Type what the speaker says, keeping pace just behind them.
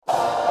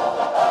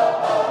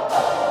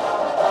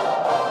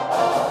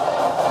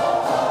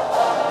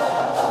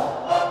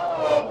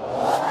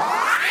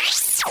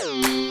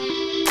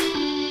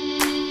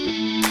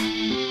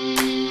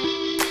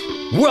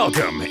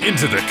Welcome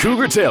into the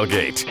Cougar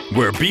Tailgate,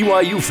 where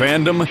BYU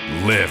fandom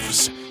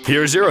lives.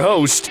 Here's your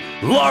host,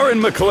 Lauren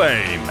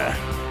McClain.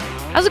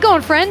 How's it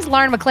going, friends?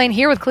 Lauren McClain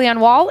here with Cleon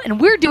and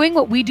we're doing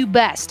what we do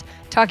best,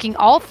 talking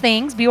all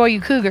things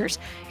BYU Cougars.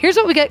 Here's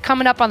what we got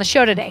coming up on the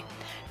show today.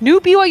 New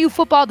BYU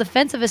football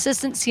defensive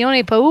assistant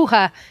Sione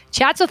Pouha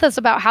chats with us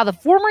about how the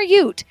former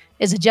Ute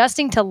is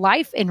adjusting to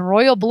life in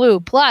royal blue.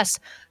 Plus,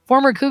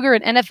 former Cougar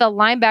and NFL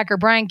linebacker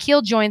Bryan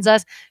Kehl joins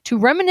us to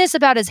reminisce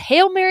about his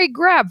Hail Mary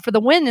grab for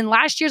the win in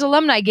last year's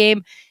Alumni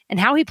Game and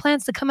how he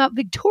plans to come out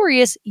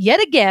victorious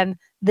yet again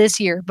this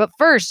year. But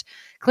first,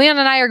 Cleon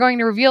and I are going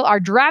to reveal our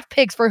draft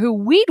picks for who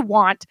we'd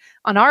want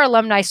on our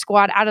alumni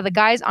squad out of the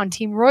guys on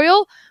Team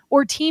Royal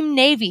or Team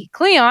Navy.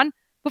 Cleon,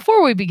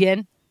 before we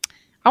begin,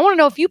 I want to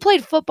know, if you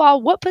played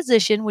football, what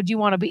position would you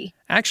want to be?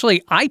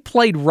 Actually, I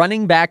played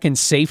running back and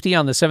safety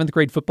on the 7th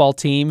grade football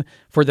team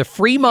for the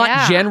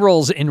Fremont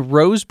Generals in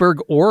Roseburg,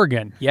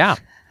 Oregon. Yeah.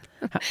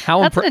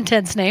 That's an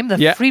intense name,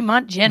 the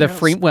Fremont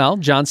Generals.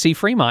 John C.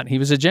 Fremont. He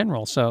was a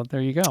general, so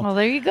there you go. Well,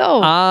 there you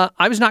go.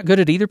 I was not good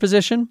at either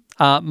position.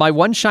 My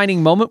one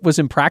shining moment was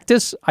in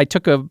practice. I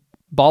took a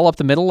ball up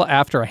the middle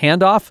after a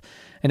handoff,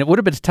 and it would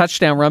have been a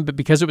touchdown run, but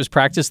because it was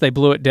practice, they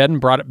blew it dead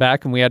and brought it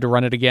back, and we had to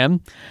run it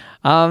again.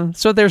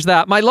 So there's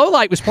that. My low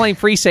light was playing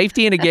free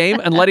safety in a game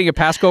and letting a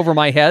pass go over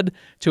my head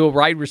to a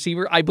wide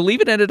receiver. I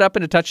believe it ended up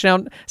in a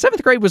touchdown.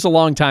 7th grade was a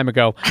long time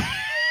ago.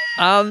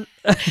 But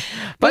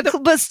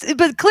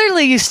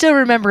clearly you still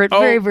remember it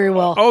very, very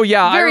well. Oh,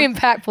 yeah. Very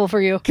impactful for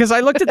you. Because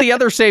I looked at the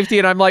other safety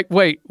and I'm like,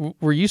 wait,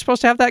 were you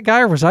supposed to have that guy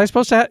or was I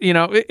supposed to have,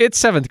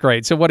 it's 7th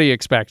grade. So what do you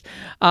expect?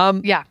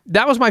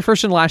 That was my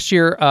first and last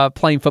year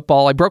playing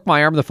football. I broke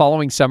my arm the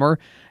following summer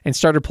and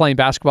started playing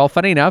basketball.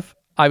 Funny enough,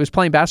 I was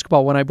playing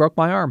basketball when I broke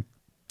my arm.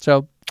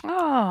 So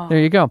there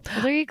you go.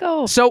 Well, there you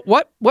go. So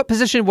what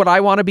position would I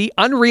want to be?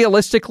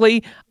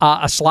 Unrealistically,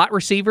 a slot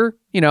receiver.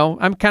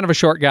 I'm kind of a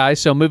short guy,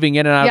 so moving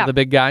in and out of the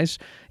big guys.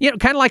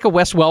 Kind of like a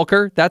Wes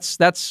Welker.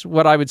 That's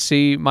what I would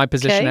see my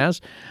position as.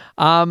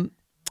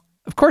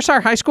 Of course, our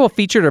high school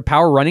featured a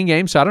power running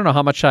game, so I don't know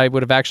how much I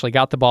would have actually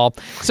got the ball.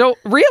 So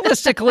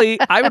realistically,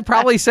 I would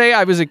probably say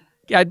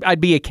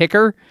I'd be a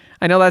kicker.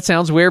 I know that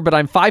sounds weird, but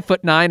I'm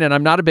 5'9" and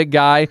I'm not a big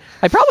guy.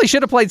 I probably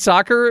should have played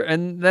soccer,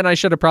 and then I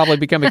should have probably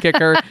become a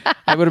kicker.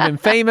 I would have been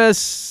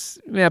famous.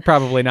 Yeah,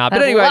 probably not.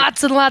 But anyway,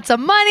 lots and lots of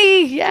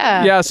money.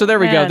 Yeah. Yeah. So there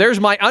we go. There's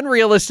my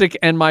unrealistic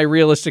and my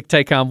realistic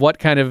take on what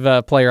kind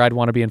of player I'd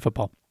want to be in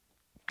football.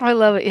 I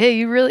love it. Hey,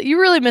 you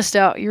really missed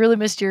out. You really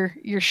missed your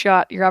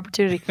shot, your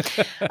opportunity.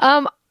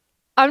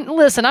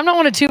 Listen, I'm not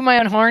one to toot my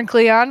own horn,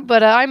 Cleon,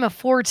 but I'm a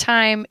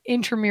 4-time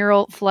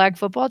intramural flag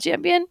football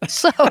champion.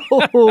 So,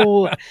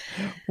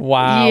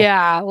 wow.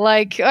 Yeah,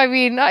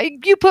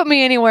 you put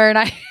me anywhere and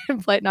I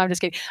can play. No, I'm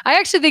just kidding. I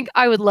actually think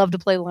I would love to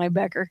play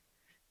linebacker.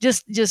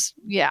 Just,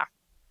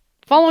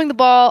 following the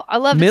ball. I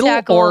love middle to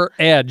tackle. Or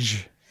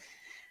edge?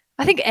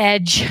 I think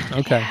edge.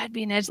 Okay. Yeah, I'd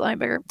be an edge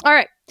linebacker. All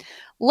right,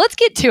 let's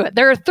get to it.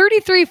 There are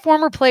 33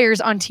 former players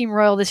on Team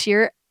Royal this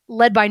year,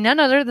 led by none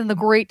other than the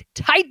great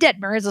Ty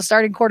Detmer as a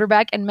starting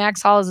quarterback and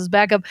Max Hall as his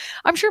backup.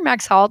 I'm sure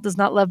Max Hall does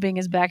not love being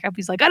his backup.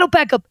 He's like, I don't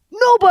back up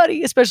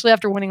nobody, especially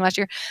after winning last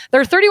year. There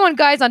are 31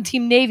 guys on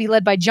Team Navy,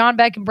 led by John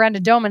Beck and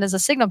Brandon Doman as the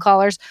signal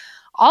callers.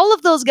 All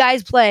of those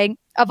guys playing,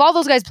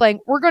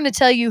 we're going to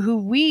tell you who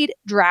we'd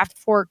draft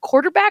for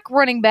quarterback,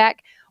 running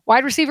back,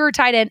 wide receiver, or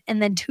tight end,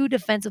 and then 2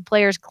 defensive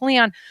players.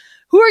 Cleon,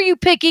 who are you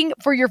picking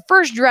for your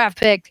first draft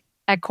pick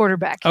at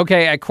quarterback?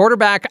 Okay, at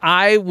quarterback,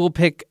 I will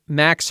pick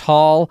Max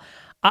Hall.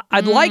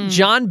 I'd like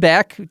John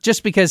Beck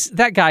just because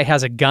that guy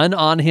has a gun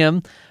on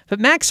him. But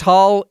Max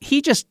Hall,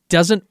 he just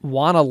doesn't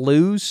want to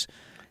lose.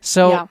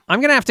 So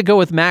I'm going to have to go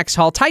with Max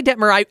Hall. Ty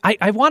Detmer,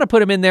 I want to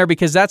put him in there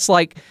because that's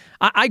like,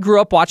 I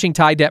grew up watching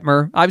Ty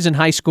Detmer. I was in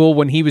high school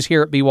when he was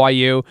here at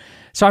BYU.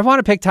 So I want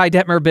to pick Ty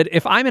Detmer, but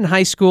if I'm in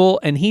high school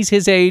and he's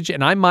his age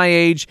and I'm my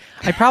age,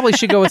 I probably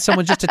should go with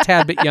someone just a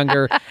tad bit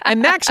younger.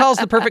 And Max Hall's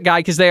the perfect guy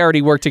because they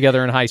already work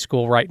together in high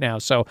school right now.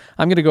 So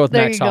I'm going to go with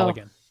Max Hall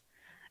again.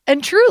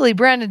 And truly,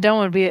 Brandon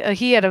Doman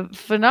he had a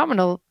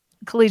phenomenal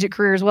collegiate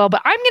career as well.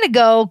 But I'm going to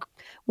go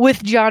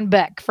with John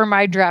Beck for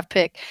my draft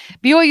pick.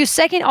 BYU's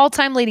second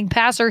all-time leading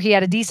passer. He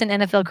had a decent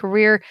NFL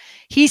career.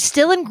 He's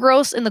still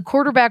engrossed in the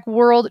quarterback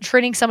world,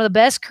 training some of the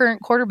best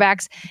current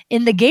quarterbacks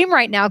in the game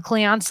right now,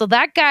 Cleon. So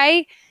that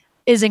guy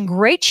is in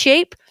great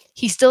shape.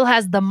 He still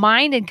has the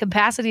mind and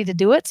capacity to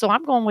do it. So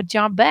I'm going with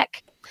John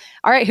Beck.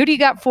 All right, who do you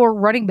got for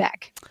running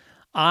back?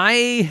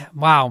 I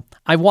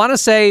want to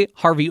say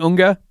Harvey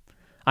Unga.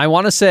 I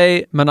want to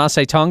say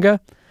Manasseh Tonga.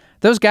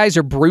 Those guys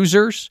are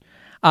bruisers.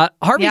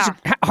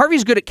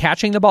 Harvey's good at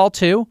catching the ball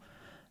too,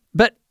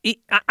 but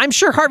I'm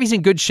sure Harvey's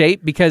in good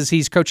shape because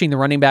he's coaching the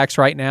running backs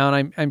right now,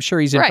 and I'm sure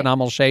he's in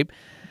phenomenal shape.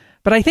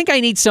 But I think I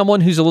need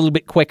someone who's a little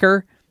bit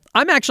quicker.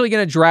 I'm actually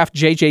going to draft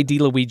JJ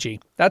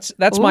DeLuigi. That's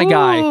my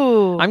guy.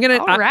 I'm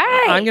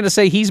going to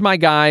say he's my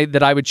guy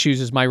that I would choose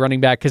as my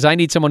running back because I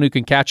need someone who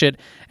can catch it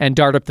and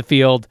dart up the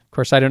field. Of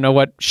course, I don't know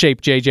what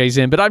shape JJ's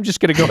in, but I'm just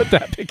going to go with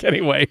that pick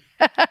anyway.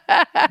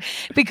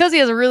 Because he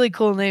has a really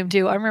cool name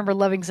too. I remember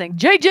loving saying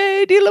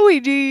JJ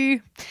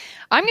DeLuigi.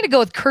 I'm going to go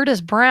with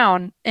Curtis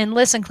Brown. And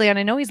listen, Cleon,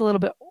 I know he's a little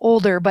bit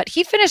older, but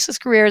he finished his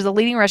career as the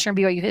leading rusher in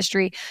BYU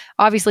history.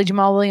 Obviously,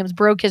 Jamal Williams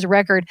broke his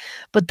record,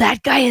 but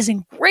that guy is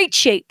in great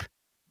shape,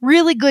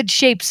 really good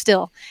shape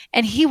still.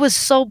 And he was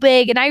so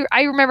big. And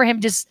I remember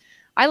him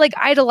I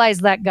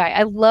idolized that guy.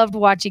 I loved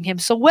watching him.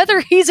 So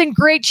whether he's in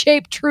great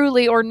shape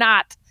truly or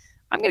not,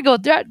 I'm going to go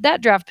with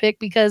that draft pick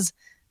because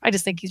I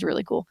just think he's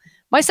really cool.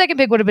 My second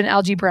pick would have been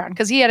Algie Brown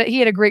because he had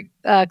a great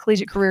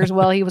collegiate career as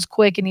well. He was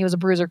quick and he was a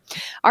bruiser.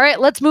 All right,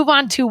 let's move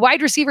on to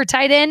wide receiver,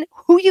 tight end.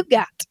 Who you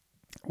got?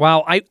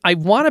 Wow, I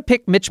want to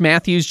pick Mitch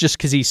Matthews just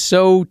because he's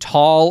so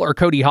tall, or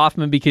Cody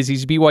Hoffman because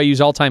he's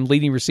BYU's all-time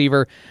leading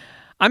receiver.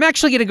 I'm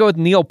actually going to go with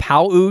Neil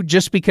Pau'u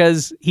just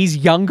because he's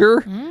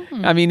younger.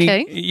 I mean,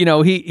 okay.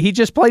 he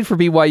just played for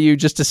BYU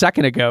just a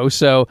second ago,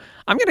 so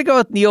I'm going to go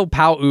with Neil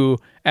Pau'u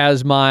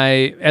as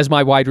my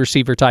wide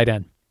receiver, tight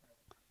end.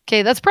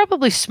 Okay, that's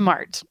probably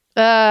smart.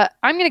 I'm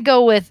going to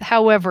go with,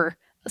 however,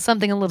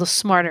 something a little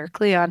smarter,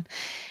 Cleon.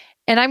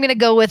 And I'm going to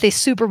go with a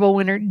Super Bowl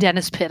winner,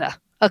 Dennis Pitta.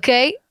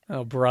 Okay?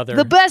 Oh, brother.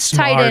 The best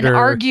tight end,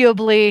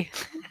 arguably.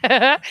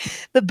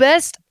 The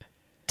best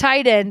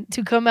tight end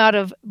to come out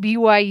of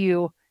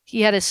BYU.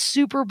 He had a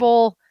Super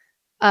Bowl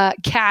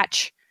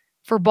catch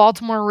for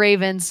Baltimore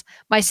Ravens.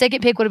 My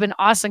second pick would have been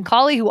Austin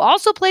Collie, who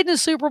also played in the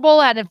Super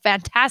Bowl, had a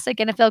fantastic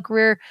NFL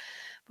career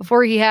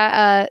before he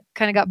kind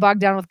of got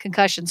bogged down with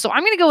concussion. So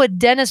I'm going to go with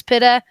Dennis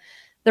Pitta.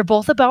 They're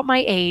both about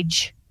my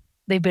age.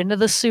 They've been to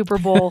the Super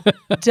Bowl.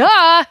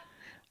 Duh!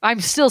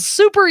 I'm still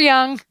super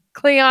young,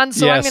 Cleon,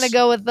 so yes. I'm going to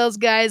go with those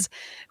guys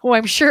who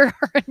I'm sure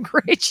are in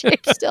great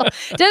shape still.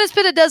 Dennis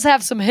Pitta does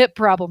have some hip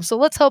problems, so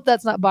let's hope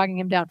that's not bogging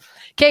him down.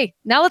 Okay,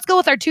 now let's go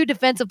with our two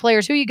defensive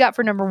players. Who you got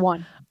for number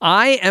one?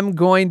 I am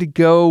going to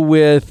go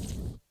with,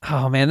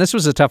 oh man, this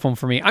was a tough one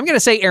for me. I'm going to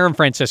say Aaron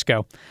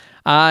Francisco.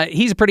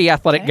 He's a pretty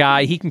athletic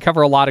guy. He can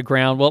cover a lot of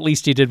ground. Well, at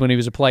least he did when he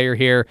was a player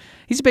here.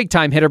 He's a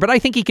big-time hitter, but I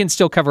think he can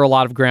still cover a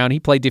lot of ground. He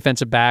played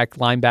defensive back,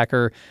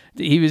 linebacker.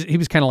 He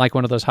was kind of like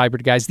one of those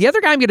hybrid guys. The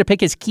other guy I'm going to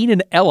pick is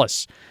Keenan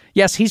Ellis.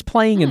 Yes, he's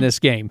playing in this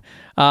game.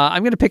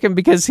 I'm going to pick him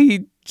because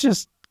he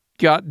just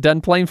got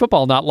done playing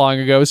football not long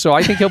ago, so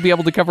I think he'll be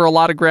able to cover a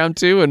lot of ground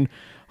too, and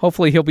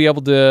hopefully he'll be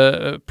able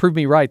to prove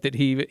me right that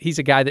he's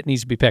a guy that needs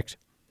to be picked.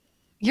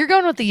 You're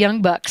going with the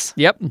young bucks.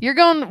 Yep. You're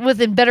going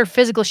with in better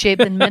physical shape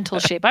than mental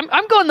shape.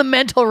 I'm going the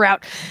mental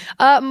route.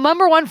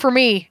 Number one for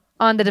me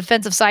on the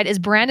defensive side is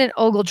Brandon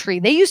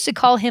Ogletree. They used to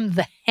call him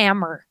the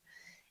Hammer.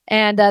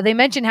 And they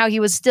mentioned how he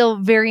was still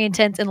very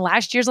intense in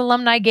last year's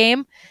alumni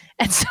game.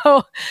 And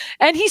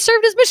he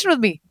served his mission with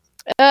me.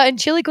 In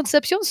Chile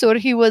Concepcion Sur,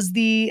 he was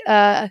the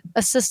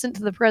assistant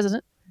to the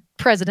president.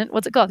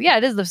 What's it called? Yeah,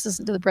 it is the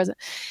assistant to the president.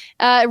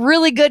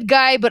 Really good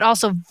guy, but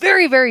also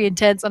very, very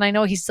intense. And I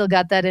know he's still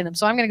got that in him.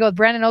 So I'm going to go with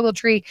Brandon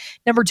Ogletree.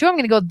 Number two, I'm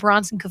going to go with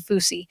Bronson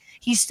Kafusi.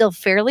 He's still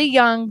fairly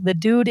young. The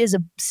dude is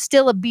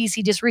still a beast.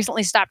 He just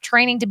recently stopped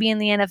training to be in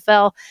the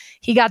NFL.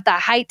 He got the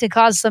height to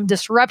cause some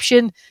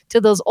disruption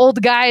to those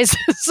old guys.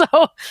 So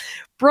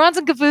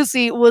Bronson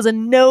Kafusi was a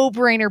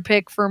no-brainer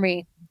pick for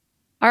me.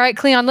 All right,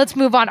 Cleon, let's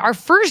move on. Our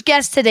first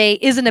guest today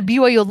isn't a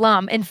BYU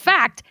alum. In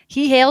fact,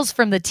 he hails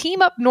from the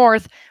team up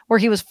north where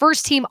he was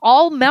first team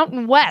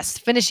All-Mountain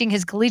West, finishing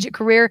his collegiate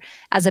career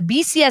as a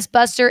BCS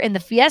buster in the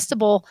Fiesta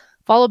Bowl,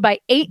 followed by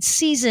 8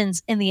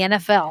 seasons in the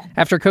NFL.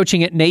 After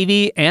coaching at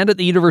Navy and at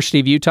the University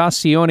of Utah,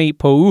 Sione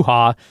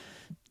Pouha,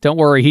 don't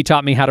worry, he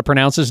taught me how to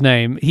pronounce his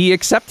name. He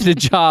accepted a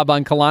job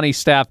on Kalani's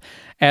staff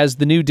as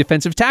the new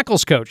defensive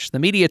tackles coach. The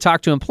media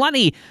talked to him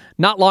plenty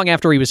not long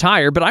after he was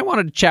hired, but I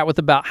wanted to chat with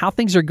him about how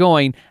things are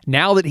going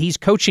now that he's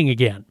coaching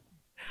again.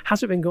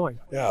 How's it been going?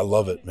 Yeah, I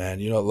love it,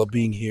 man. I love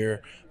being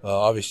here.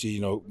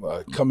 Obviously,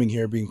 coming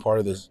here, being part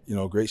of this,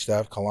 great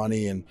staff,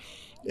 Kalani,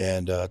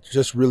 and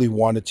just really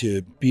wanted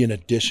to be an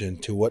addition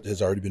to what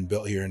has already been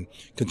built here and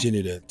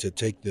continue to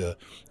take the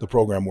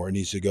program where it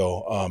needs to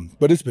go.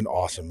 But it's been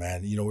awesome,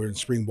 man. We're in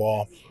spring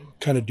ball,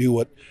 kind of do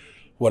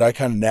what I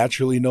kind of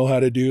naturally know how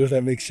to do, if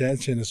that makes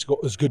sense. And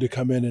it's good to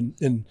come in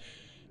and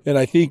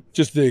I think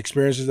just the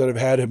experiences that I've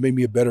had have made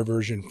me a better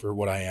version for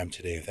what I am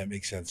today, if that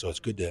makes sense. So it's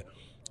good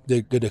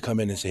to come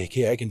in and say,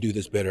 hey, I can do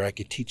this better. I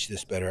can teach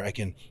this better. I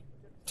can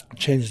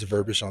change the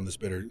verbiage on this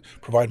better,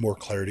 provide more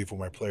clarity for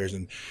my players.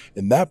 And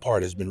that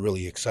part has been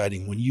really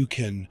exciting when you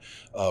can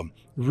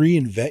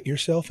reinvent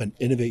yourself and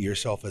innovate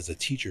yourself as a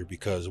teacher,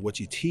 because what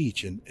you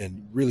teach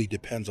and really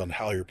depends on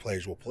how your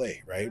players will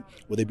play, right?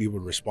 Will they be able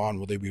to respond?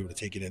 Will they be able to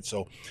take it in?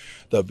 So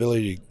the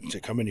ability to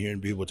come in here and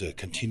be able to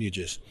continue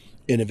just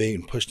innovate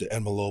and push the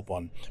envelope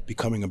on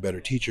becoming a better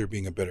teacher,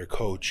 being a better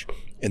coach,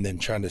 and then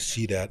trying to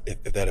see that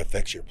if that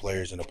affects your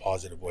players in a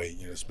positive way,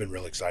 it's been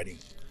real exciting.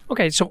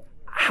 Okay, so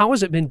how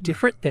has it been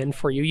different then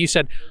for you? You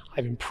said,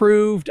 I've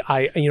improved.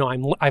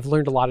 I've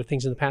learned a lot of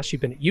things in the past.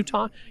 You've been at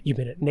Utah. You've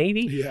been at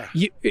Navy. Yeah.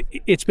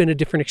 It's been a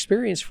different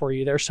experience for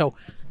you there. So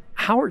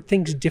how are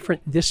things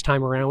different this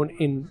time around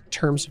in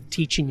terms of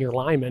teaching your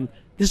linemen?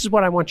 This is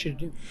what I want you to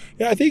do.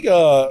 Yeah, I think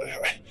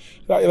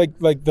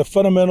like the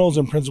fundamentals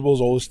and principles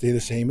always stay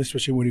the same,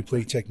 especially when you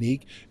play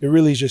technique. It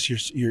really is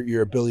just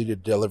your ability to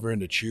deliver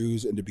and to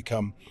choose and to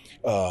become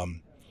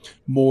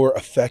more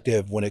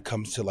effective when it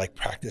comes to like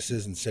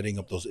practices and setting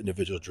up those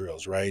individual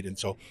drills, right? And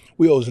so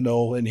we always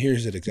know, and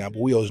here's an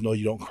example, we always know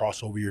you don't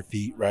cross over your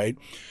feet, right?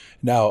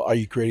 Now, are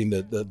you creating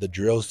the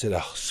drills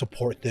to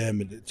support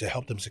them and to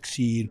help them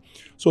succeed?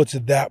 So it's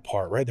that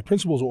part, right? The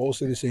principles will all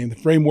stay the same. The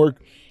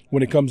framework,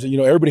 when it comes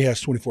to, everybody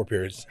has 24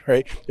 periods,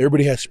 right?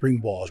 Everybody has spring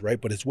balls,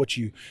 right? But it's what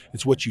you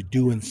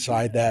do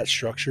inside that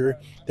structure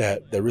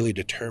that really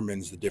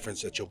determines the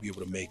difference that you'll be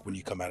able to make when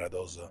you come out of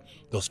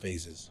those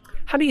phases.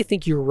 How do you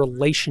think your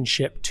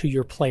relationship to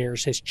your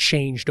players has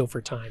changed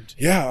over time?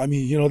 Yeah, I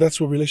mean, that's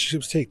what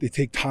relationships take. They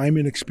take time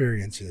and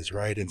experiences,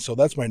 right? And so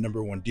that's my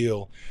number one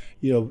deal,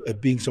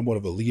 being somewhat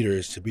of a leader,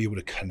 is to be able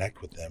to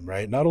connect with them,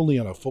 right? Not only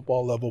on a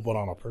football level, but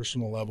on a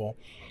personal level.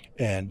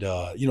 And,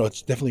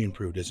 it's definitely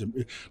improved.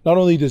 Not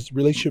only does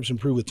relationships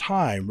improve with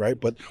time, right,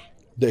 but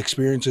the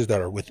experiences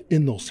that are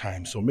within those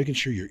times. So making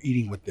sure you're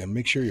eating with them,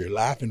 make sure you're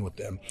laughing with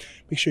them,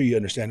 make sure you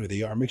understand who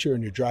they are, make sure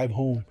on your drive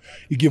home,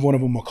 you give one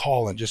of them a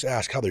call and just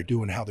ask how they're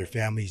doing, how their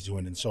family's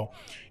doing. And so,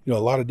 a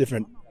lot of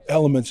different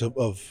elements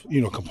of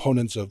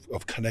components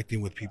of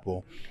connecting with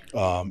people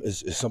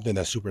is something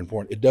that's super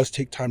important. It does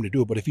take time to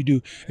do it, but if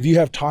you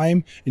have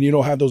time and you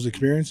don't have those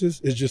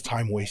experiences, it's just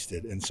time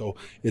wasted. And so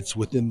it's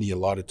within the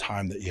allotted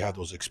time that you have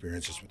those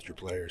experiences with your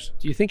players.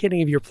 Do you think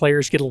any of your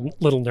players get a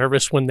little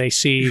nervous when they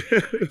see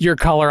your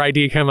caller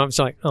ID come up? It's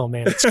like, oh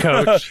man, it's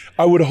coach.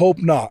 I would hope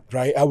not,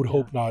 right? I would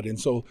hope not. And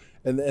so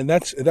and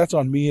that's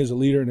on me as a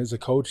leader and as a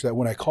coach, that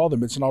when I call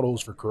them, it's not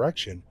always for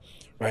correction,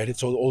 right?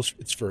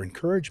 It's for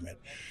encouragement.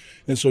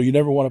 And so you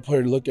never want a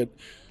player to look at,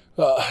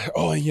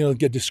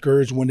 get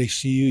discouraged when they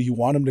see you. You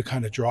want them to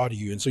kind of draw to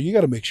you. And so you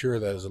got to make sure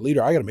that as a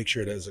leader, I got to make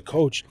sure that as a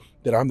coach,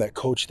 that I'm that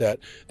coach that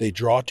they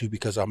draw to,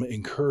 because I'm an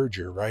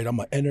encourager, right? I'm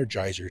an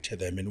energizer to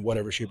them in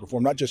whatever shape or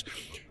form. Not just,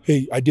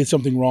 hey, I did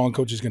something wrong,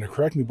 coach is going to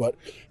correct me, but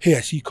hey,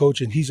 I see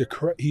coach and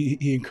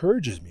he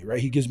encourages me, right?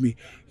 He gives me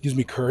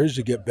courage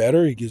to get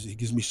better. He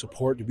gives me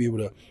support to be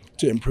able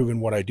to improve in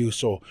what I do.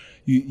 So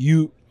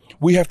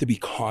we have to be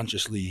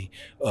consciously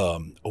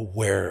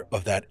aware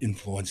of that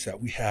influence that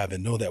we have,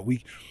 and know that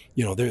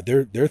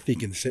they're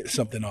thinking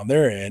something on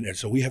their end, and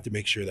so we have to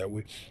make sure that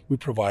we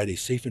provide a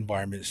safe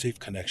environment, a safe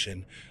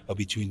connection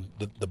between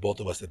the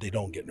both of us, that they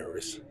don't get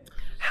nervous.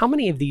 How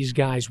many of these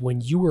guys, when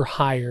you were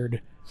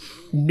hired,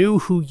 knew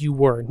who you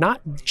were,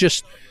 not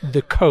just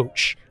the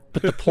coach,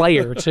 but the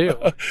player too?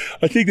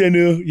 I think they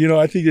knew.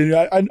 I think they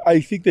knew. I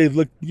think they've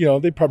looked.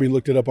 They probably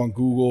looked it up on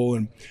Google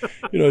and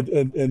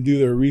and do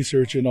their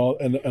research and all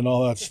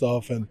that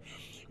stuff. And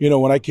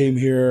when I came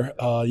here,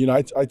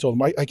 I told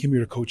them I came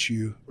here to coach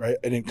you, right?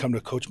 I didn't come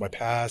to coach my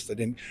past. I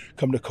didn't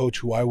come to coach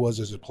who I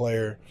was as a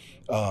player.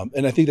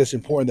 And I think that's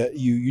important, that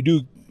you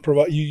do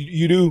provide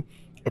you do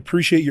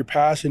appreciate your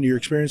past and your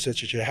experience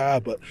that you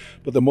have, but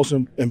the most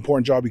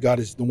important job you got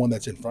is the one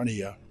that's in front of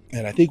you.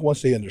 And I think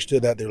once they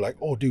understood that, they're like,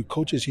 oh, dude,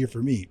 coach is here for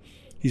me.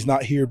 He's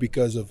not here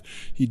because of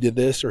he did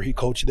this or he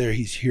coached there.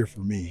 He's here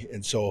for me.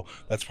 And so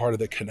that's part of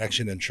the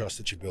connection and trust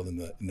that you build in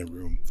the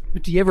room.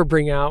 But do you ever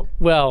bring out,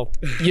 when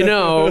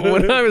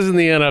I was in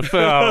the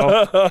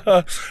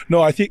NFL?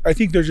 No, I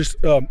think they're just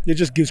it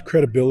just gives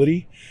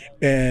credibility,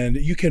 and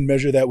you can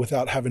measure that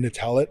without having to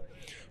tell it.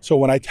 So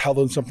when I tell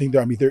them something,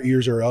 their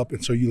ears are up,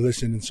 and so you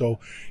listen. And so,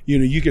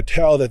 you could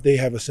tell that they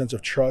have a sense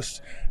of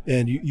trust,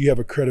 and you have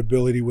a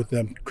credibility with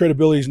them.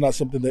 Credibility is not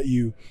something that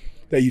you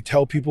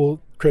tell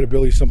people.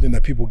 Credibility is something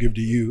that people give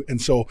to you.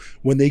 And so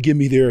when they give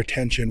me their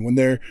attention, when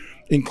they're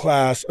in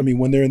class,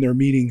 when they're in their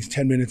meetings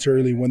 10 minutes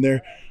early, when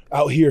they're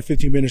out here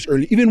 15 minutes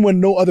early, even when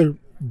no other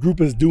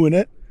group is doing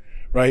it,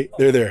 right?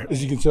 They're there.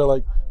 As you can tell,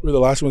 like, we're the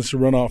last ones to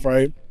run off,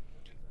 right?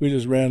 We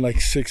just ran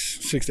like six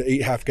to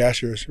eight half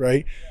gashers,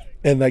 right?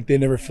 And like they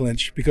never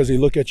flinch because they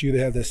look at you, they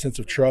have that sense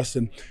of trust.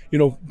 And,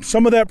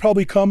 some of that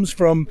probably comes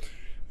from,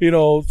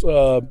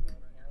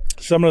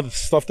 some of the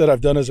stuff that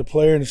I've done as a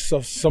player and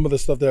some of the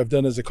stuff that I've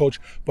done as a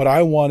coach, but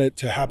I want it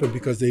to happen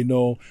because they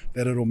know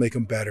that it'll make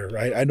them better,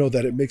 right? I know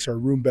that it makes our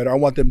room better. I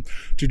want them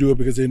to do it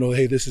because they know,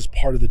 hey, this is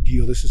part of the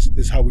deal. This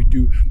is how we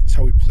do, this is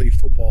how we play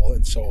football.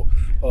 And so,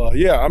 I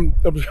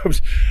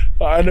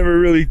never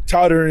really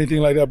taught or anything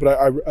like that, but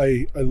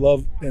I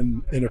love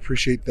and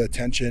appreciate the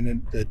attention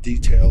and the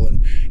detail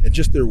and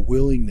just their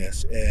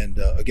willingness. And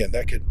again,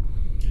 that can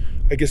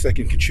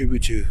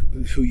contribute to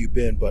who you've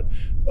been, but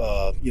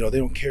they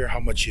don't care how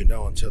much you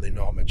know until they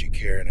know how much you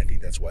care, and I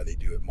think that's why they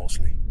do it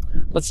mostly.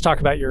 Let's talk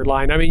about your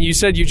line. You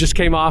said you just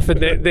came off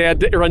and they had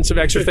to run some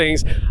extra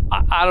things.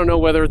 I don't know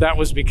whether that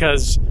was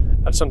because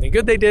of something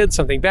good they did,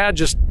 something bad,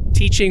 just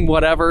teaching,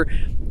 whatever.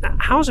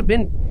 How's it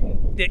been?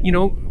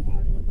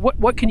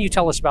 What can you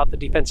tell us about the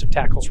defensive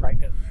tackles right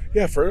now?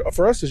 Yeah,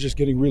 for us, it's just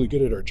getting really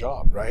good at our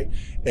job, right?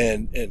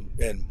 And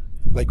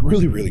like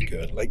really, really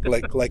good,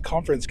 like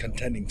conference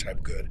contending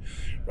type good,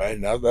 right?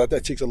 Now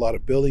that takes a lot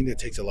of building, that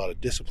takes a lot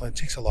of discipline, it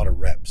takes a lot of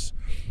reps,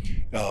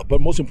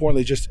 but most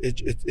importantly, just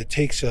it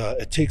takes a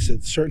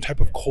certain type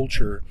of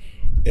culture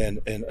and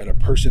a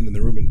person in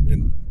the room,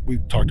 and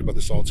we've talked about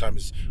this all the time,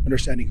 is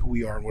understanding who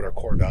we are and what our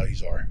core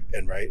values are,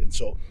 and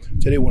so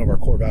today one of our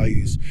core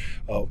values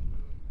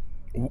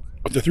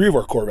the three of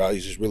our core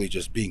values is really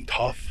just being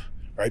tough,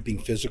 right? Being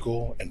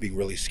physical and being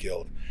really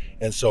skilled.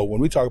 And so when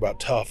we talk about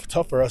tough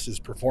for us is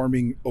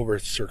performing over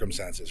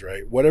circumstances,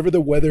 right? Whatever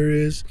the weather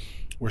is,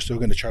 we're still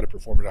going to try to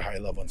perform at a high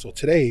level. And so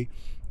today,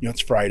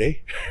 it's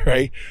Friday,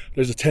 right?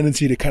 There's a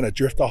tendency to kind of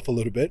drift off a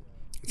little bit.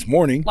 It's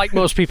morning. Like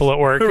most people at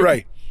work.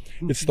 Right.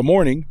 It's the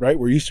morning, right?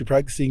 We're used to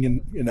practicing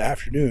in the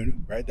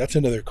afternoon, right? That's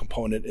another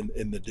component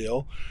in the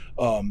deal.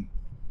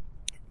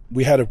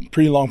 We had a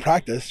pretty long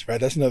practice,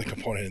 right? That's another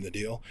component in the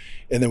deal.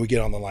 And then we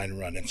get on the line and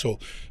run. And so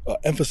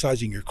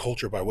emphasizing your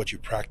culture by what you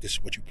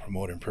practice, what you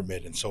promote and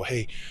permit. And so,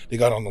 hey, they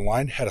got on the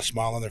line, had a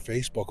smile on their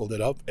face, buckled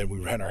it up, and we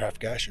ran our half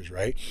gashers,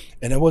 right?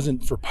 And it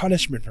wasn't for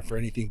punishment or for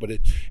anything, but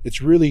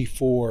it's really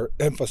for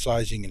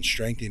emphasizing and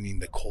strengthening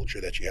the culture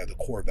that you have, the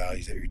core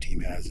values that your team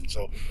has. And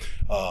so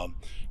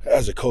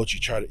as a coach,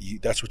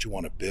 that's what you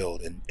want to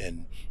build.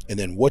 And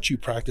then what you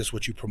practice,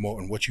 what you promote,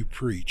 and what you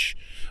preach,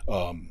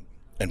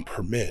 and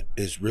permit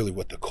is really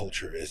what the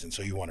culture is. And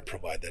so you want to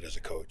provide that as a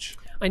coach.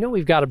 I know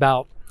we've got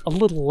about a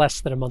little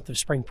less than a month of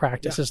spring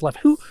practices left.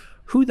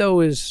 Who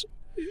though is,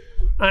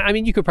 I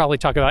mean, you could probably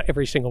talk about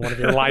every single one of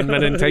your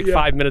linemen and take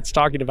 5 minutes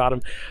talking about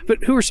them,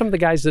 but who are some of the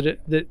guys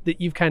that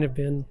you've kind of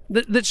been,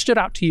 that stood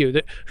out to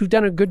you, who've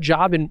done a good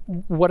job in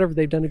whatever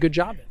they've done a good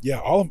job in? Yeah,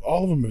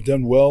 all of them have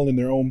done well in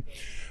their own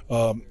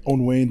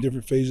way in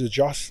different phases.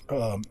 Josh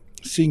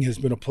Singh has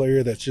been a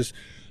player that's just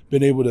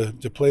been able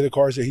to play the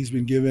cards that he's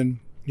been given.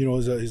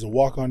 He's a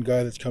walk-on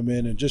guy that's come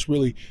in and just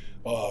really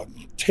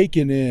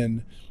taken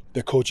in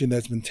the coaching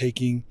that's been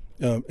taking.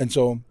 And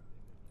so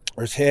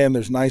there's him,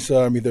 there's Nisa,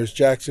 I mean, there's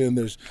Jackson,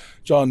 there's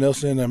John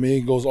Nelson. I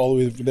mean, it goes all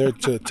the way from there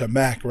to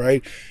Mac,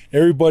 right?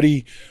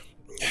 Everybody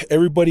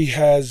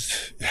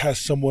has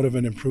somewhat of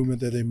an improvement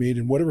that they made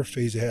in whatever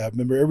phase they have.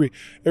 Remember,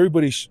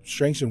 everybody's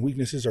strengths and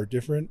weaknesses are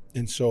different.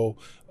 And so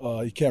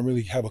you can't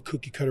really have a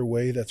cookie cutter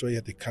way. That's why you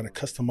have to kind of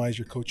customize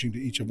your coaching to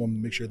each of them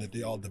and make sure that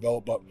they all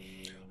develop. But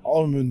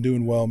all of them have been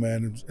doing well,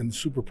 man, and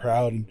super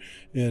proud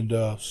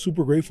and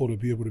super grateful to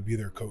be able to be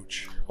their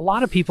coach. A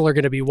lot of people are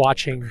going to be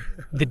watching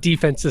the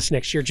defense this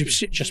next year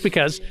just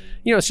because,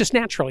 it's just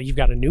natural. You've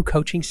got a new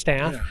coaching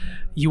staff. Yeah.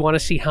 You want to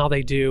see how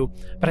they do.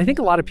 But I think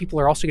a lot of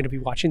people are also going to be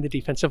watching the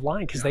defensive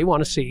line because they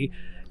want to see,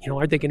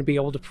 are they going to be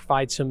able to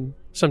provide some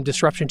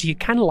disruption? Do you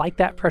kind of like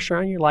that pressure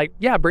on you? Like,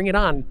 yeah, bring it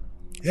on.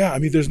 Yeah, I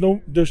mean,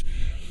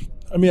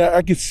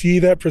 I could see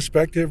that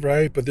perspective,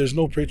 right? But there's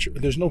no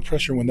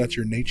pressure when that's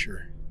your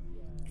nature.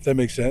 If that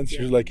makes sense.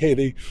 Yeah. You're like,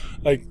 hey,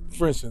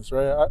 for instance,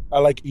 right? I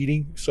like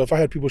eating. So if I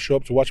had people show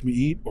up to watch me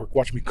eat or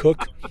watch me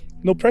cook,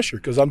 no pressure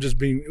because I'm just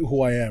being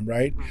who I am,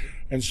 right?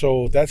 And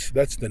so that's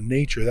the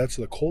nature, that's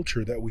the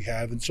culture that we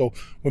have. And so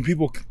when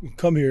people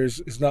come here,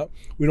 it's not,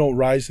 we don't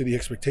rise to the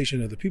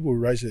expectation of the people, we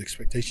rise to the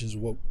expectations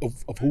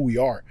of who we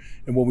are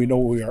and what we know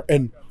we are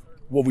and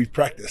what we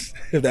practice,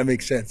 if that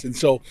makes sense. And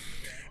so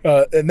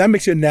and that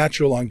makes it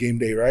natural on game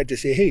day, right? To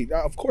say, hey,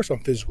 of course I'm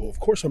physical. Of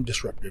course I'm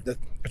disruptive.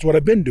 That's what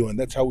I've been doing.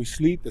 That's how we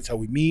sleep. That's how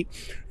we meet.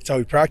 That's how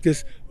we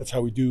practice. That's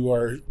how we do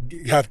our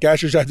half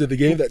gashers after the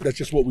game. That's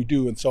just what we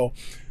do. And so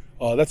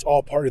that's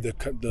all part of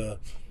the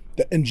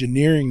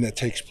engineering that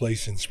takes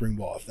place in spring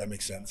ball, if that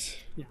makes sense.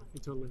 Yeah,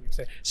 it totally makes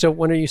sense. So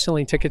when are you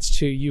selling tickets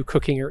to you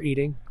cooking or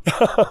eating?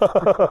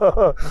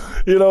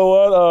 You know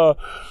what?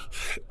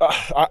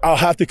 I'll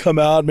have to come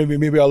out.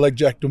 Maybe I'll let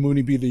Jack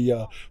DeMooney be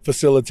the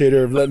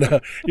facilitator of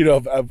letting,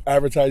 of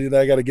advertising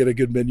that. I got to get a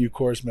good menu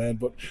course, man.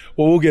 But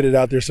we'll get it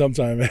out there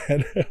sometime,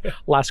 man.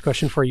 Last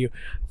question for you.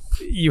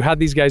 You had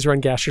these guys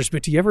run gashers,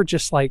 but do you ever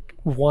just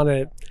want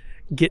to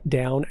get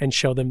down and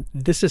show them,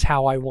 this is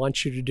how I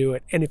want you to do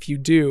it? And if you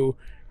do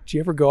you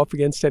ever go up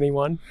against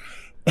anyone?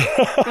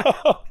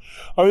 I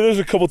mean, there's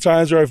a couple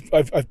times where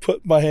I've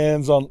put my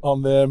hands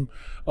on them,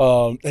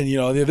 and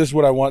this is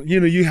what I want.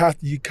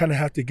 You kind of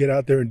have to get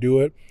out there and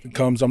do it. It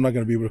comes, I'm not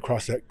going to be able to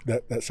cross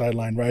that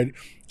sideline, right?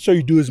 So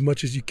you do as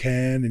much as you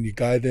can, and you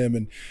guide them,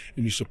 and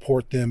you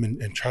support them,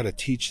 and try to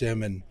teach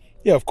them, and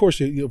yeah, of course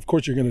you're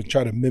going to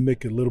try to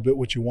mimic a little bit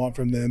what you want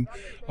from them,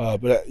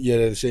 but at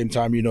the same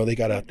time, they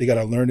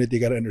gotta learn it, they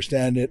gotta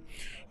understand it.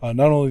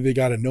 Not only they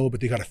gotta know, but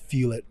they gotta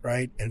feel it,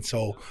 right? And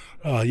so,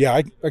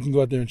 I can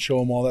go out there and show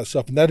them all that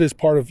stuff, and that is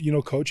part of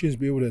coaching, is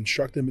be able to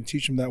instruct them and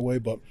teach them that way.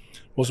 But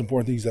most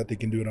important thing is that they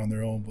can do it on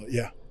their own. But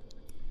yeah.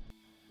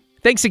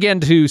 Thanks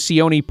again to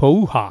Sione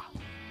Pouha.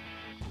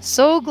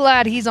 So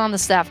glad he's on the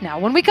staff now.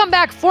 When we come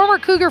back, former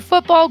Cougar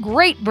football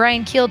great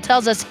Bryan Kehl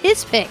tells us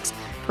his picks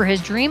for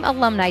his dream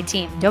alumni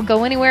team. Don't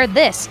go anywhere.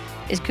 This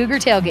is Cougar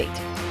Tailgate.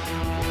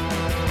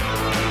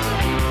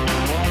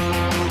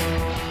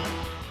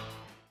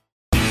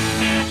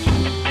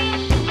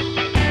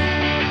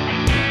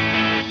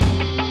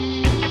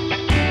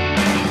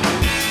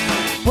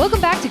 Welcome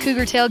back to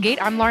Cougar Tailgate.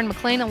 I'm Lauren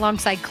McClain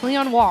alongside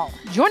Cleon Wall.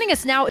 Joining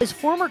us now is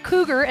former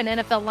Cougar and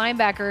NFL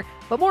linebacker,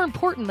 but more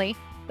importantly,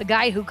 the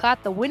guy who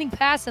caught the winning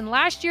pass in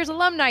last year's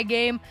alumni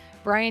game,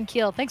 Bryan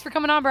Kehl. Thanks for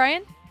coming on,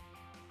 Bryan.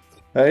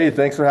 Hey,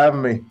 thanks for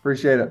having me.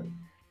 Appreciate it.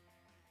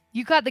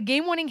 You caught the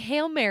game-winning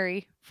Hail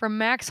Mary from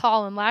Max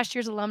Hall in last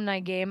year's alumni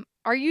game.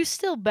 Are you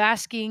still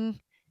basking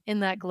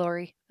in that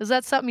glory? Is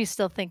that something you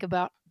still think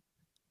about?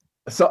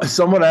 So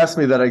someone asked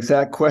me that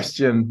exact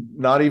question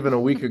not even a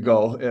week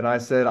ago, and I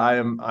said I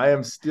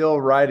am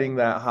still riding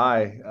that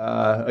high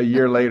a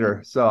year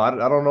later. So I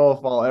don't know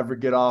if I'll ever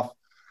get off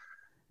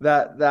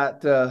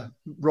that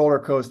roller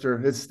coaster.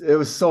 It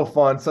was so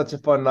fun, such a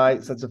fun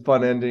night, such a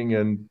fun ending,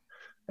 and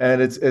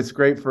it's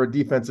great for a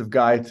defensive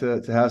guy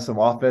to have some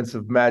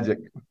offensive magic.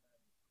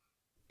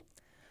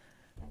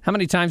 How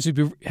many times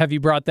have you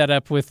brought that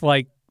up with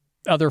like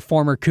other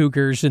former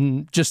Cougars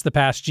in just the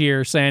past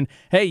year, saying,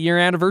 "Hey, your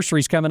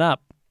anniversary's coming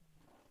up"?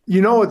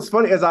 You know, it's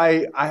funny as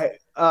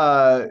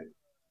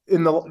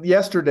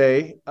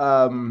yesterday,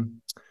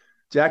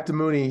 Jack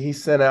DeMooney, he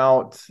sent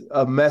out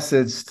a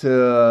message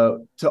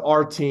to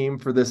our team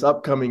for this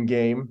upcoming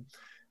game.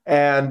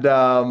 And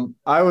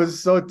I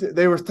was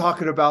they were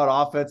talking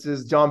about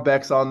offenses. John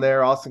Beck's on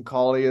there, Austin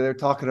Collie. They're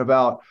talking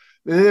about,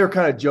 they were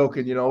kind of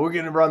joking, we're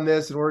going to run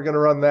this and we're going to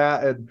run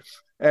that.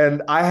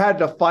 And I had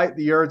to fight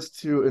the urge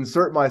to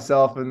insert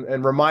myself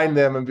and remind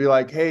them and be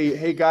like,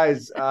 hey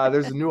guys,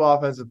 there's a new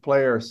offensive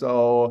player.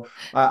 So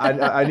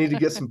I need to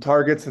get some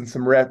targets and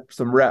some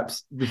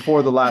reps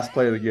before the last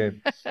play of the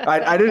game.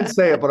 I didn't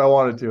say it, but I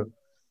wanted to.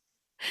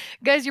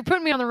 Guys, you're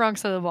putting me on the wrong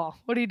side of the ball.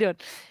 What are you doing?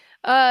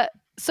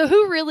 So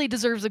who really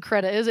deserves the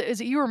credit?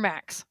 Is it you or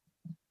Max?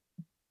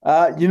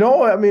 I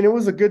mean, it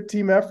was a good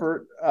team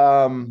effort.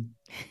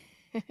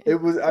 It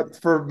was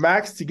for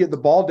Max to get the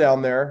ball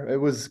down there. It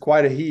was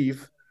quite a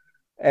heave.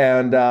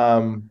 And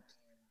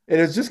it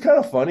was just kind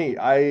of funny.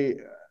 I've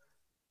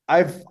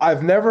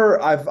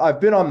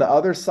been on the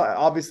other side,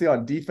 obviously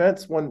on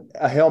defense when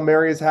a Hail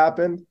Mary has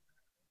happened.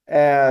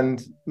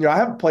 And, I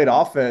haven't played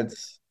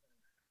offense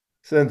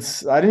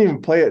since I didn't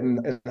even play it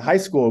in high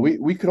school.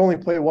 We could only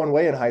play one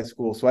way in high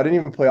school. So I didn't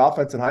even play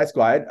offense in high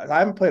school. I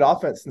haven't played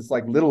offense since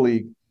like Little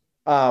League.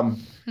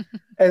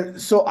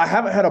 And so I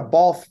haven't had a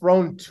ball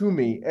thrown to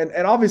me. And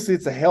obviously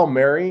it's a Hail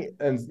Mary.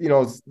 And,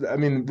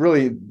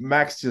 really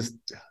Max just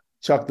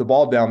chucked the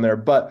ball down there.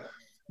 But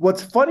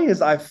what's funny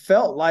is I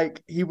felt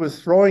like he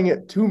was throwing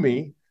it to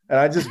me and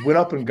I just went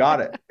up and got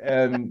it.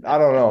 And I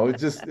don't know.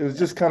 It was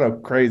just kind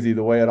of crazy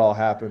the way it all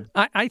happened.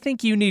 I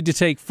think you need to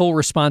take full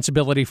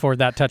responsibility for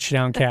that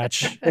touchdown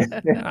catch.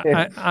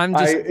 I'm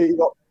just...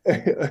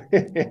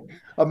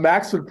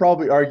 Max would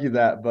probably argue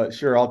that, but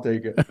sure, I'll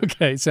take it.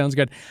 Okay, sounds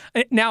good.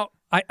 Now,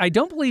 I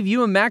don't believe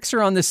you and Max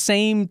are on the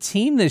same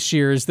team this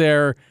year. Is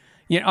there,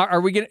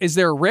 is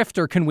there a rift,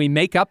 or can we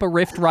make up a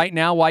rift right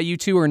now why you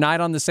two are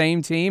not on the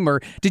same team? Or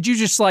did you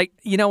just like,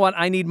 you know what,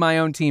 I need my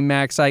own team,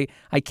 Max. I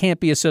can't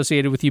be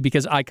associated with you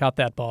because I caught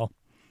that ball.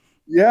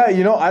 Yeah,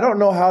 I don't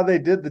know how they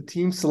did the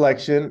team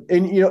selection.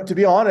 And, to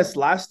be honest,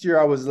 last year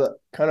I was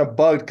kind of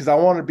bugged because I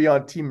wanted to be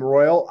on Team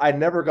Royal. I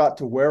never got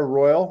to wear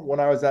Royal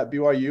when I was at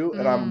BYU,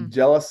 and I'm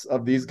jealous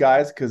of these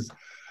guys because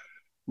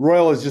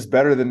Royal is just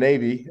better than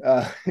Navy.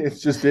 It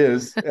just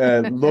is,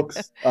 and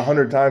looks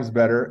 100 times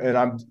better. And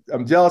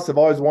I'm jealous. I've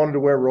always wanted to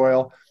wear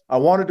Royal. I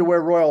wanted to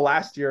wear Royal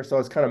last year, so I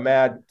was kind of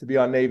mad to be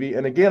on Navy.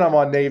 And again, I'm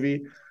on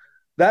Navy.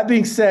 That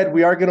being said,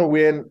 we are going to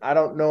win. I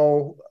don't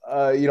know,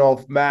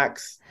 if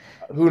Max,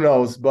 who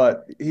knows,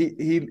 but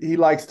he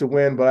likes to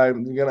win, but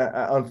I'm going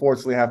to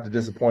unfortunately have to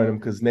disappoint him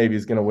because Navy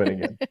is going to win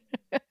again.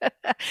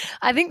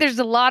 I think there's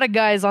a lot of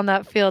guys on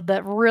that field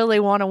that really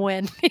want to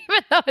win,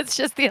 even though it's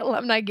just the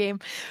alumni game.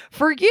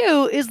 For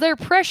you, is there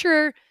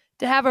pressure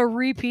to have a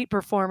repeat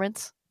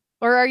performance?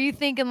 Or are you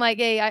thinking like,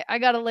 hey, I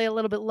got to lay a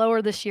little bit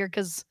lower this year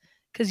because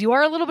you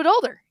are a little bit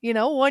older,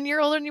 1 year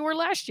older than you were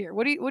last year?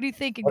 What are you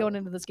thinking going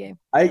into this game?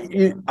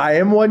 I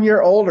am 1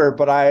 year older,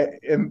 but I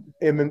am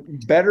in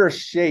better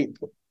shape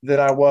than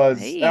I was.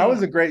 Hey. I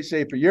was in great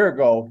shape a year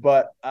ago,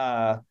 but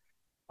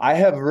I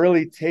have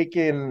really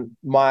taken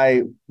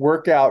my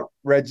workout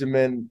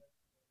regimen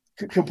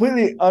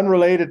completely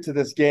unrelated to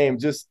this game,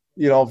 just,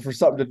 for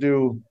something to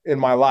do in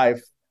my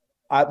life.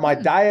 My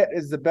diet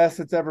is the best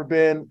it's ever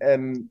been.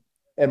 And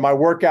my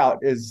workout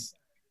is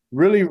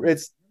really,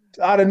 it's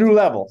at a new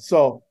level.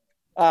 So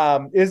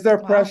is there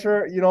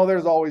pressure?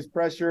 There's always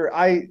pressure.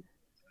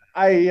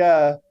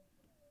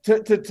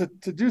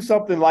 To do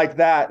something like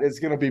that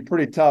is going to be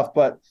pretty tough,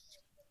 but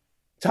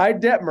Ty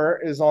Detmer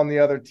is on the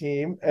other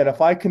team, and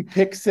if I can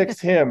pick six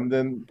him,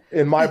 then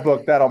in my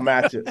book, that'll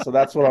match it. So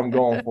that's what I'm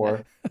going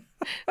for.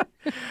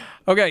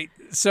 Okay,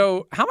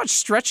 so how much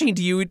stretching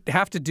do you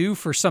have to do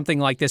for something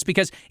like this?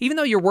 Because even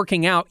though you're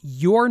working out,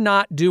 you're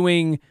not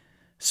doing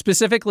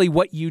specifically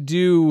what you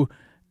do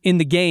in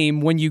the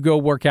game when you go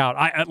work out.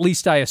 At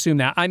least I assume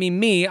that. I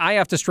mean, I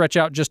have to stretch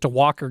out just to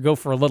walk or go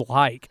for a little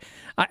hike.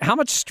 How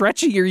much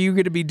stretching are you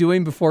going to be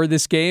doing before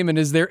this game? And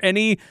is there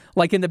any,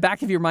 like in the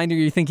back of your mind, are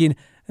you thinking,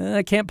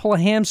 I can't pull a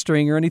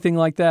hamstring or anything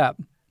like that?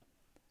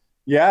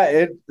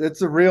 Yeah,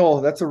 that's a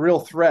real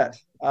threat.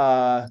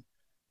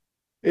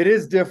 It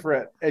is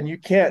different, and you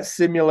can't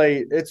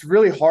simulate. It's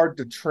really hard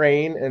to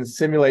train and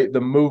simulate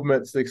the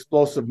movements, the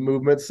explosive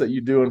movements that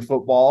you do in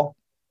football.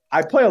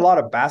 I play a lot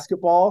of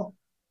basketball,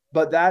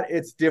 but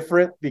it's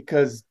different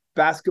because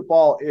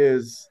basketball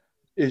is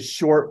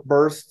short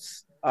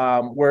bursts,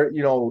 where,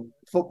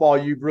 football,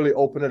 you really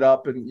open it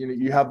up and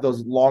you have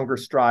those longer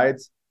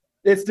strides.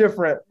 It's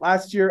different.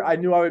 Last year, I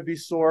knew I would be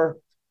sore.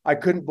 I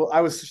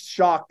was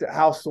shocked at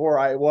how sore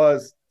I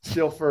was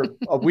still for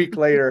a week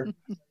later.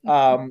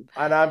 And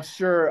I'm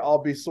sure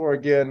I'll be sore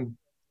again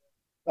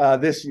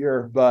this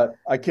year, but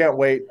I can't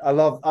wait. I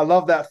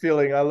love that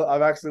feeling.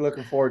 I'm actually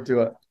looking forward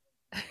to it.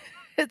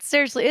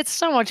 It's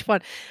so much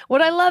fun.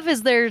 What I love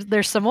is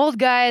there's some old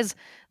guys,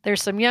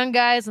 there's some young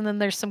guys, and then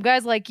there's some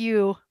guys like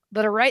you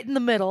that are right in the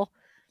middle.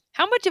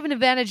 How much of an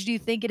advantage do you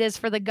think it is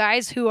for the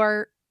guys who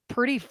are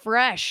pretty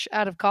fresh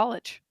out of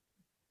college?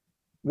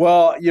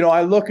 Well,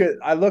 I look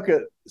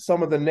at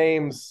some of the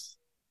names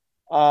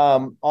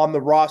on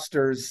the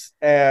rosters,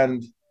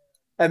 and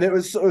it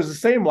was the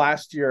same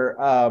last year.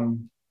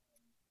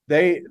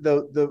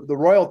 The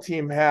Royal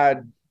team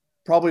had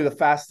probably the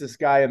fastest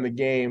guy in the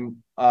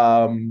game,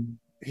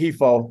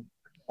 Hefo,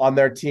 on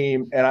their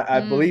team, and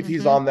I believe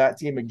he's on that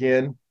team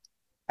again.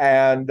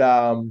 And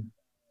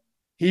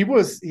he's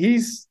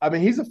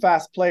a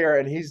fast player,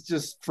 and he's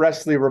just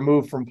freshly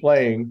removed from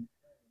playing.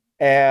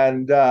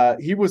 And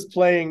he was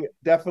playing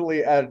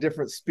definitely at a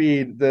different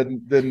speed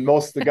than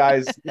most of the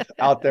guys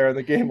out there in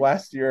the game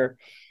last year.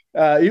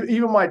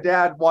 Even my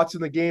dad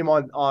watching the game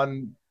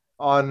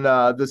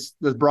on this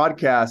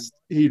broadcast,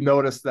 he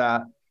noticed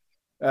that.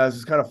 It's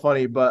just kind of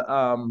funny,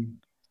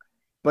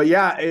 but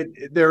yeah,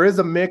 there is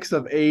a mix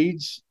of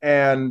age,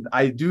 and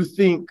I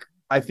think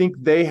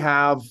they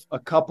have a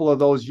couple of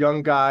those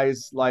young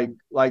guys like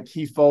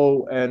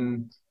Hefo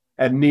and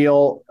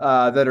Neil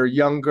that are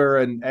younger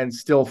and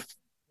still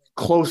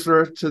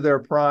closer to their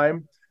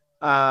prime.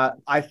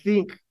 I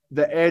think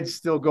the edge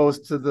still goes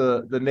to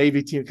the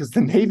Navy team, because the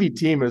Navy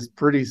team is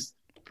pretty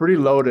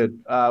loaded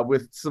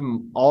with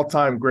some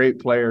all-time great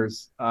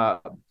players.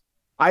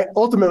 I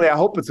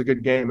hope it's a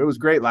good game. It was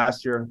great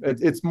last year.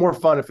 It's more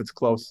fun if it's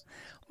close.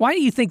 Why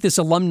do you think this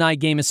alumni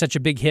game is such a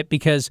big hit?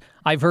 Because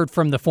I've heard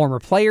from the former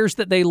players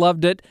that they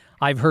loved it.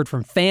 I've heard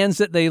from fans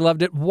that they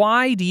loved it.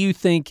 Why do you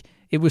think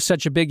it was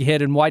such a big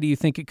hit, and why do you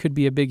think it could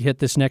be a big hit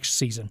this next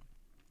season?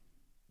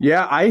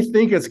 Yeah, I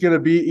think it's going to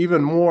be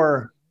even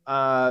more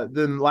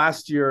than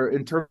last year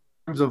in terms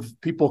of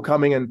people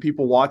coming and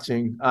people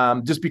watching,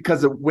 just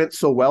because it went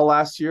so well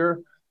last year.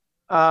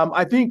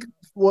 I think,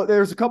 well,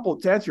 there's a couple,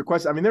 to answer your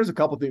question, I mean, there's a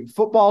couple things.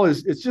 Football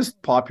it's just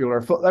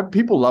popular.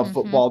 People love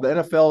football. The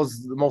NFL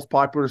is the most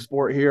popular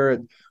sport here.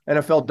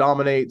 NFL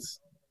dominates.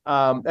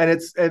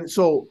 And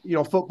so,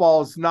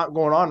 football is not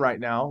going on right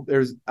now.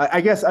 There's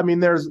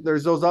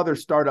those other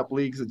startup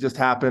leagues that just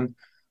happened.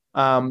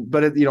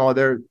 But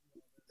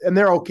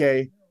they're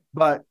okay.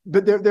 But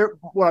they're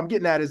what I'm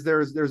getting at is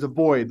there's a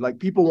void. Like,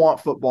 people want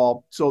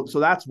football. So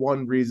that's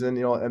one reason,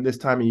 and this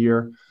time of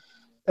year.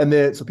 And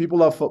then, so people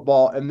love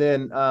football. And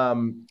then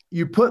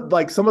you put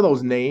like some of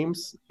those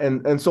names,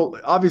 and so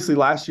obviously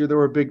last year there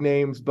were big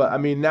names, but I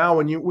mean, now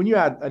when you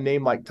add a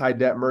name like Ty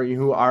Detmer,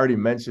 who I already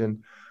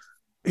mentioned,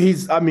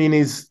 he's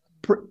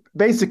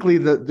basically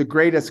the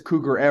greatest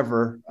Cougar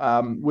ever,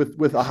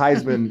 with a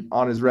Heisman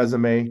on his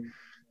resume.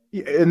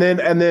 And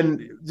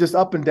then just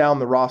up and down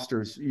the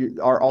rosters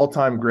are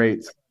all-time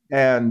greats.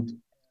 And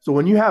so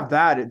when you have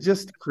that, it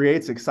just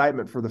creates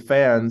excitement for the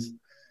fans.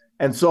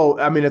 And so,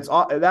 I mean,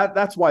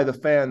 that's why the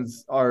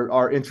fans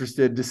are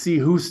interested to see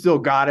who's still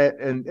got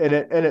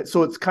it.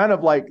 So it's kind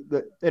of like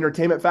the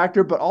entertainment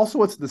factor, but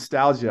also it's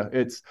nostalgia.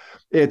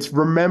 It's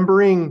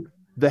remembering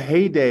the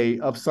heyday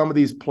of some of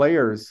these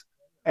players.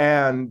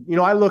 And,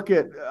 I look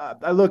at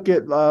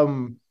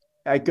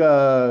like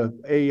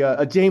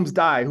a James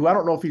Dye, who I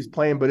don't know if he's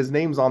playing, but his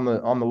name's on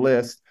the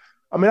list.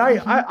 I mean,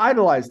 I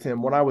idolized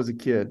him when I was a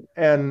kid,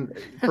 and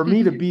for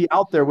me to be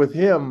out there with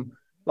him,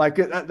 like,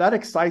 that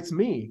excites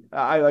me.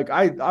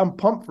 I'm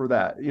pumped for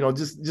that,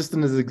 just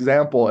in his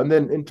example. And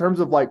then in terms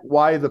of like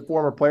why the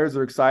former players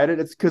are excited,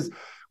 it's because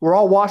we're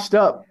all washed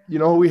up.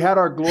 We had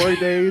our glory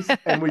days,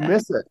 and we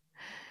miss it.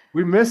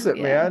 We miss it,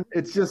 man.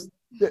 It's just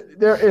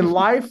there in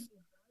life.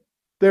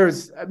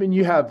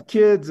 You have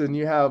kids, and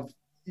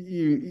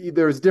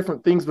there's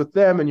different things with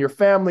them and your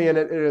family,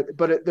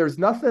 but there's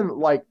nothing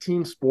like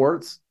team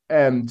sports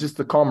and just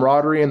the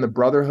camaraderie and the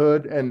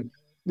brotherhood, and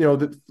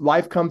that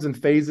life comes in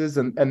phases,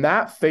 and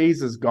that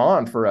phase is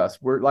gone for us.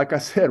 We're, like I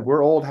said,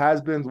 we're old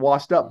has-beens,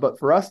 washed up, but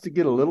for us to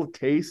get a little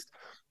taste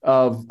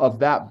of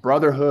that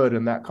brotherhood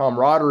and that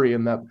camaraderie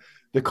and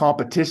the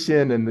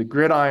competition and the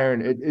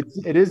gridiron,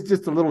 it is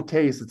just a little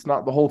taste. It's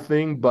not the whole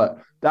thing, but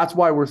that's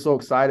why we're so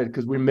excited,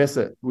 because we miss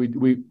it. We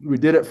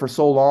did it for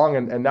so long,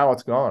 and now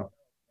it's gone.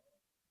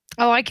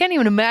 Oh, I can't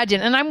even imagine.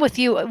 And I'm with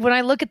you. When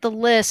I look at the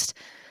list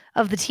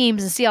of the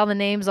teams and see all the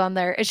names on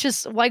there, it's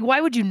just like, why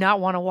would you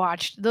not want to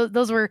watch?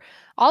 Those were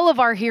all of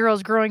our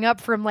heroes growing up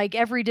from like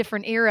every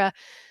different era.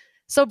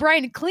 So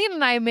Bryan, Cleon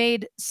and I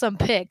made some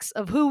picks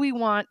of who we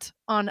want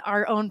on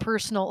our own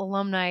personal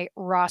alumni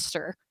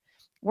roster.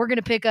 We're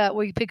going to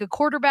we pick a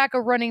quarterback,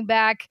 a running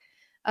back,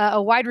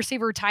 a wide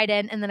receiver, a tight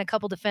end, and then a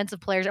couple defensive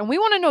players. And we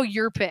want to know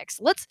your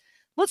picks. Let's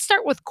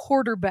start with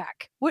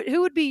quarterback.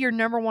 Who would be your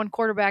number one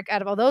quarterback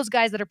out of all those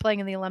guys that are playing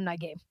in the alumni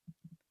game?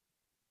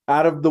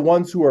 Out of the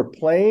ones who are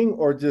playing,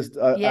 or just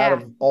out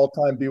of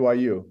all-time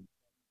BYU?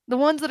 The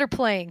ones that are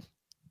playing.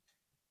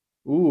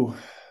 Ooh.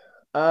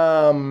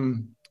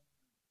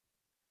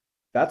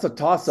 That's a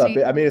toss-up.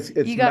 I mean, it's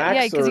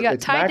Max, because you got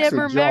Ty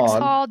Detmer, Max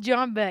Hall,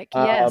 John Beck.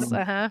 Yes.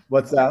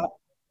 What's that?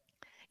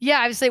 Yeah,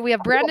 I would say we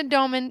have Brandon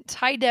Doman,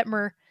 Ty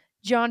Detmer,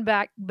 John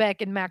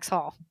Beck, and Max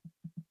Hall.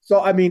 So,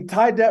 I mean,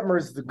 Ty Detmer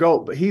is the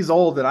GOAT, but he's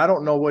old, and I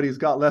don't know what he's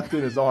got left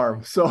in his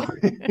arm. So,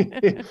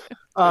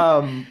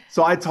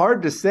 so it's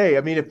hard to say.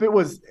 I mean, if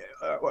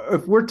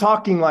we're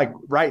talking like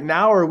right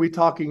now, or are we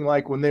talking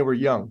like when they were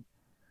young?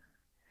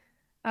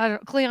 I don't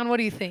know. Cleon, what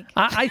do you think?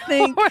 I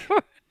think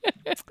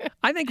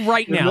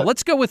right now.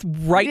 Let's go with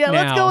right now.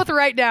 Yeah, let's go with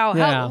right now.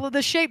 Yeah.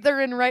 The shape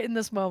they're in right in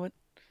this moment.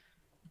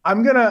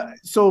 Honestly,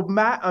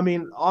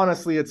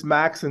 it's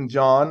Max and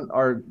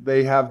John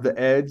they have the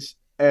edge,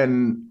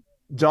 and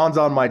John's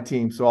on my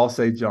team, so I'll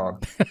say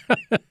John.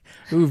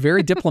 Ooh,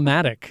 very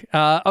diplomatic.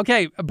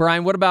 Okay,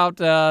 Bryan, what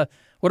about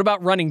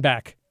running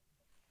back?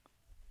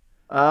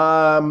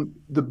 The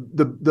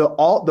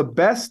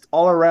best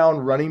all-around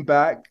running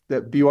back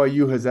that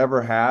BYU has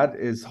ever had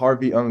is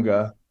Harvey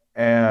Unga,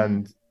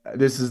 and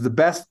this is the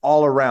best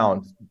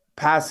all-around,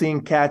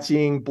 passing,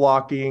 catching,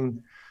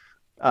 blocking.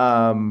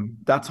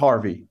 That's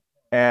Harvey,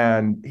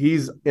 and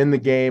he's in the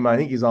game. I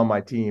think he's on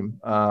my team.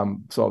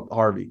 So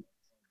Harvey.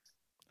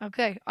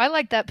 Okay, I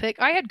like that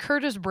pick. I had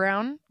Curtis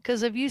Brown,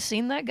 because have you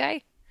seen that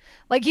guy?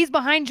 Like, he's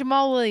behind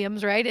Jamal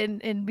Williams, right,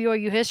 in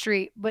BYU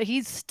history, but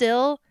he's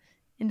still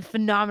in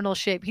phenomenal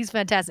shape. He's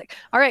fantastic.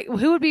 All right,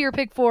 who would be your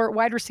pick for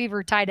wide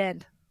receiver, tight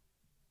end?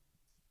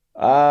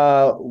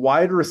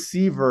 Wide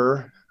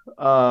receiver,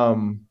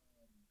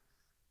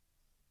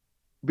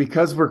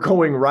 because we're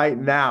going right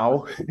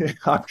now,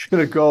 I'm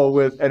going to go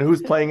with, and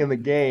who's playing in the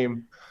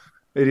game,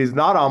 it is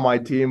not on my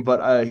team,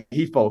 but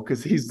Hefo,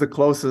 because he's the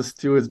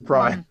closest to his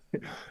prime.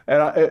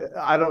 And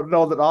I don't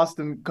know that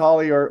Austin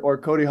Collie or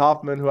Cody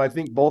Hoffman, who I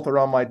think both are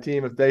on my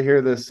team, if they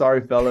hear this,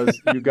 sorry, fellas,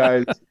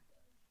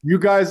 you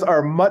guys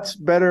are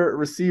much better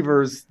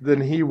receivers than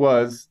he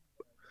was,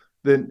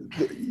 than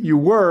you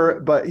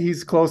were, but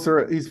he's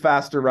closer. He's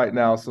faster right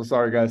now. So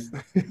sorry, guys.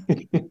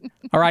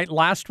 All right,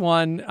 last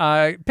one.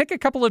 Pick a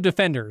couple of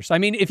defenders. I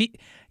mean,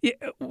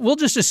 we'll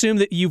just assume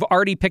that you've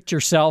already picked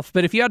yourself,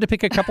 but if you had to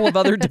pick a couple of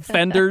other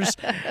defenders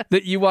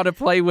that you want to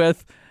play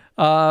with,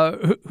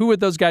 who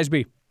would those guys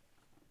be?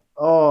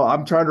 Oh,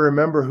 I'm trying to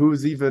remember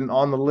who's even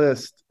on the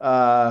list.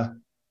 Well,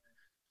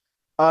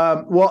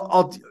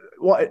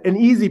 an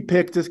easy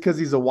pick just because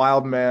he's a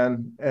wild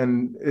man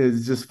and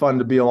is just fun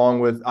to be along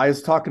with. I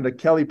was talking to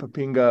Kelly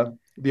Papinga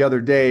the other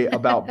day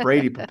about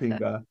Brady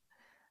Papinga,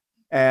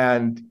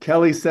 and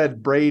Kelly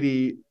said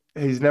Brady,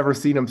 he's never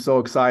seen him so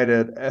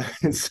excited.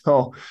 And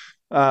so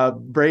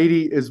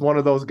Brady is one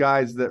of those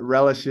guys that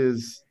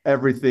relishes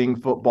everything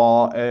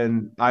football,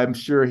 and I'm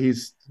sure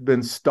he's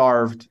been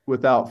starved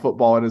without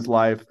football in his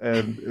life,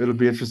 and it'll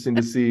be interesting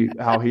to see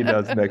how he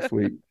does next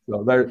week.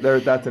 So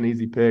that's an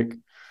easy pick.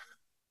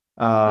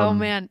 Oh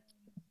man,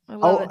 I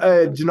love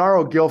it.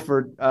 Gennaro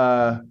Guilford,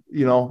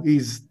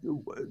 he's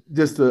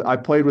just I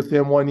played with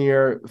him one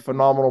year,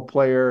 phenomenal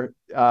player,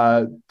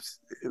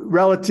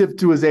 relative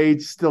to his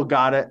age, still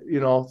got it,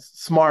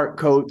 smart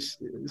coach.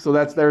 So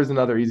there's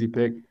another easy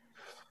pick.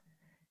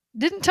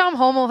 Didn't Tom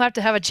Holmoe have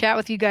to have a chat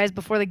with you guys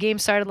before the game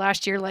started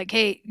last year? Like,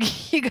 hey,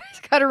 you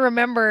guys got to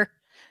remember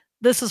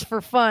this is for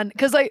fun.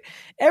 Because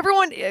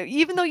everyone,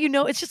 even though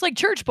it's just like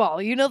church ball,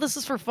 this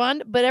is for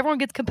fun, but everyone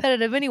gets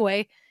competitive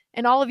anyway.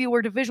 And all of you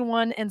were Division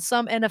I and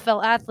some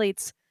NFL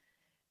athletes.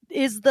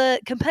 Is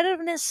the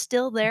competitiveness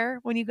still there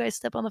when you guys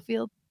step on the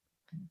field?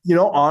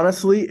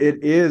 Honestly,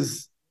 it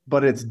is,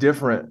 but it's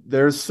different.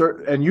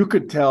 And you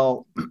could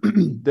tell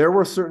there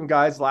were certain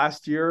guys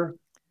last year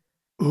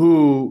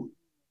who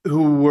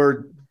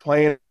were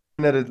playing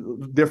at a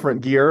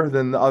different gear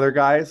than the other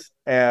guys.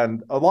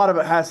 And a lot of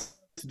it has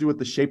to do with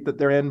the shape that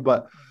they're in,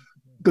 but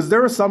because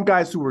there were some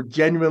guys who were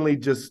genuinely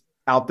just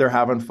out there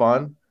having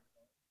fun.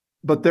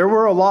 But there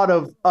were a lot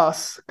of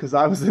us, because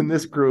I was in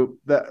this group,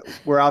 that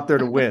were out there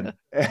to win.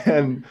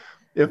 And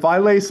if I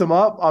lace them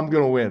up, I'm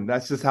going to win.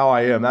 That's just how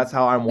I am. That's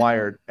how I'm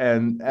wired.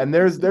 And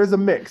there's a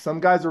mix.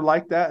 Some guys are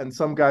like that, and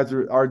some guys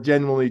are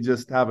genuinely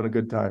just having a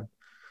good time.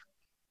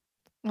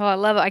 Oh, I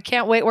love it. I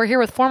can't wait. We're here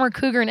with former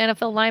Cougar and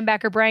NFL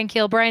linebacker Bryan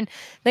Kehl. Bryan,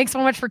 thanks so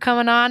much for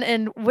coming on.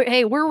 And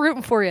hey, we're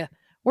rooting for you.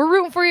 We're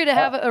rooting for you to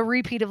have a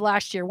repeat of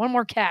last year. One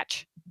more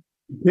catch.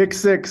 Pick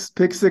six,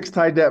 Ty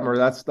Detmer.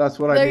 That's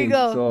what I mean. There you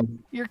go. So,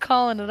 you're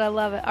calling it. I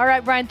love it. All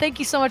right, Bryan, thank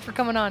you so much for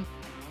coming on.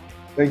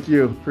 Thank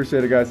you.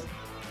 Appreciate it, guys.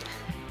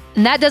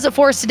 And that does it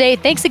for us today.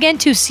 Thanks again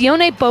to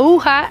Sione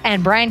Pouha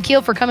and Bryan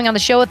Kehl for coming on the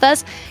show with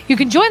us. You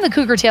can join the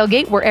Cougar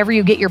Tailgate wherever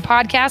you get your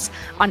podcasts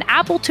on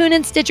Apple,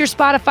 TuneIn, Stitcher,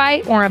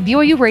 Spotify, or on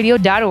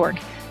BYURadio.org.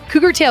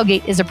 Cougar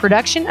Tailgate is a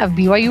production of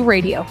BYU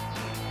Radio.